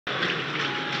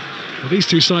Well, these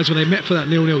two sides, when they met for that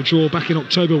 0-0 draw back in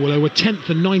October, Willow, were 10th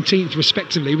and 19th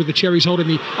respectively, with the Cherries holding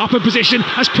the upper position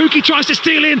as Pookie tries to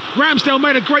steal in. Ramsdale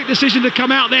made a great decision to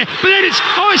come out there, but then it's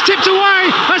tipped away.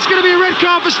 That's going to be a red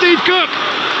card for Steve Cook.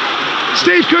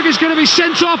 Steve Cook is going to be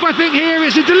sent off, I think, here.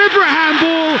 It's a deliberate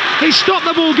handball. He stopped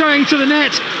the ball going to the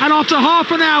net, and after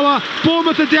half an hour,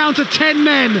 Bournemouth are down to 10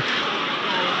 men.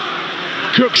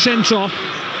 Cook sent off.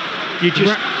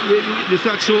 There's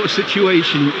that sort of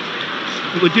situation.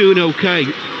 We're doing okay,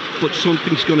 but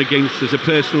something's gone against us, a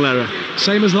personal error.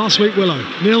 Same as last week, Willow.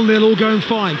 0-0, all going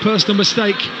fine. Personal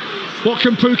mistake. What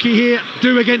can Pookie here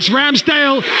do against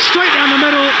Ramsdale? Straight down the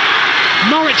middle.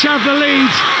 Norwich have the lead,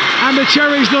 and the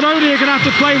Cherries not only are going to have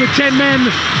to play with 10 men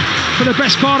for the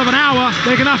best part of an hour,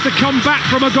 they're going to have to come back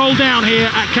from a goal down here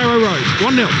at Carrow Road.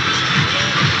 1-0.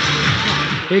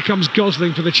 Here comes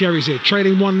Gosling for the Cherries here,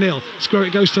 trailing 1-0. Square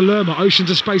it goes to Lerma, oceans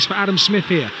of space for Adam Smith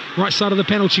here. Right side of the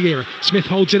penalty area. Smith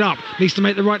holds it up, needs to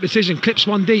make the right decision, clips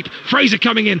one deep. Fraser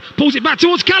coming in, pulls it back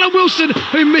towards Callum Wilson,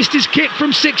 who missed his kick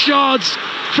from 6 yards.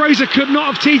 Fraser could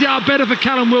not have teed it up better for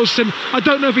Callum Wilson. I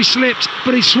don't know if he slipped,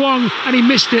 but he swung and he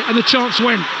missed it, and the chance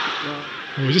went.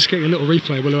 Well, we're just getting a little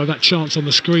replay, Willow, of that chance on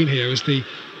the screen here as the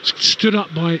stood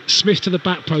up by Smith to the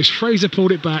back post. Fraser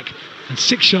pulled it back, and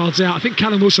 6 yards out, I think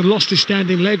Callum Wilson lost his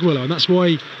standing leg, Willow, and that's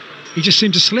why he just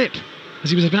seemed to slip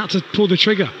as he was about to pull the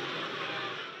trigger.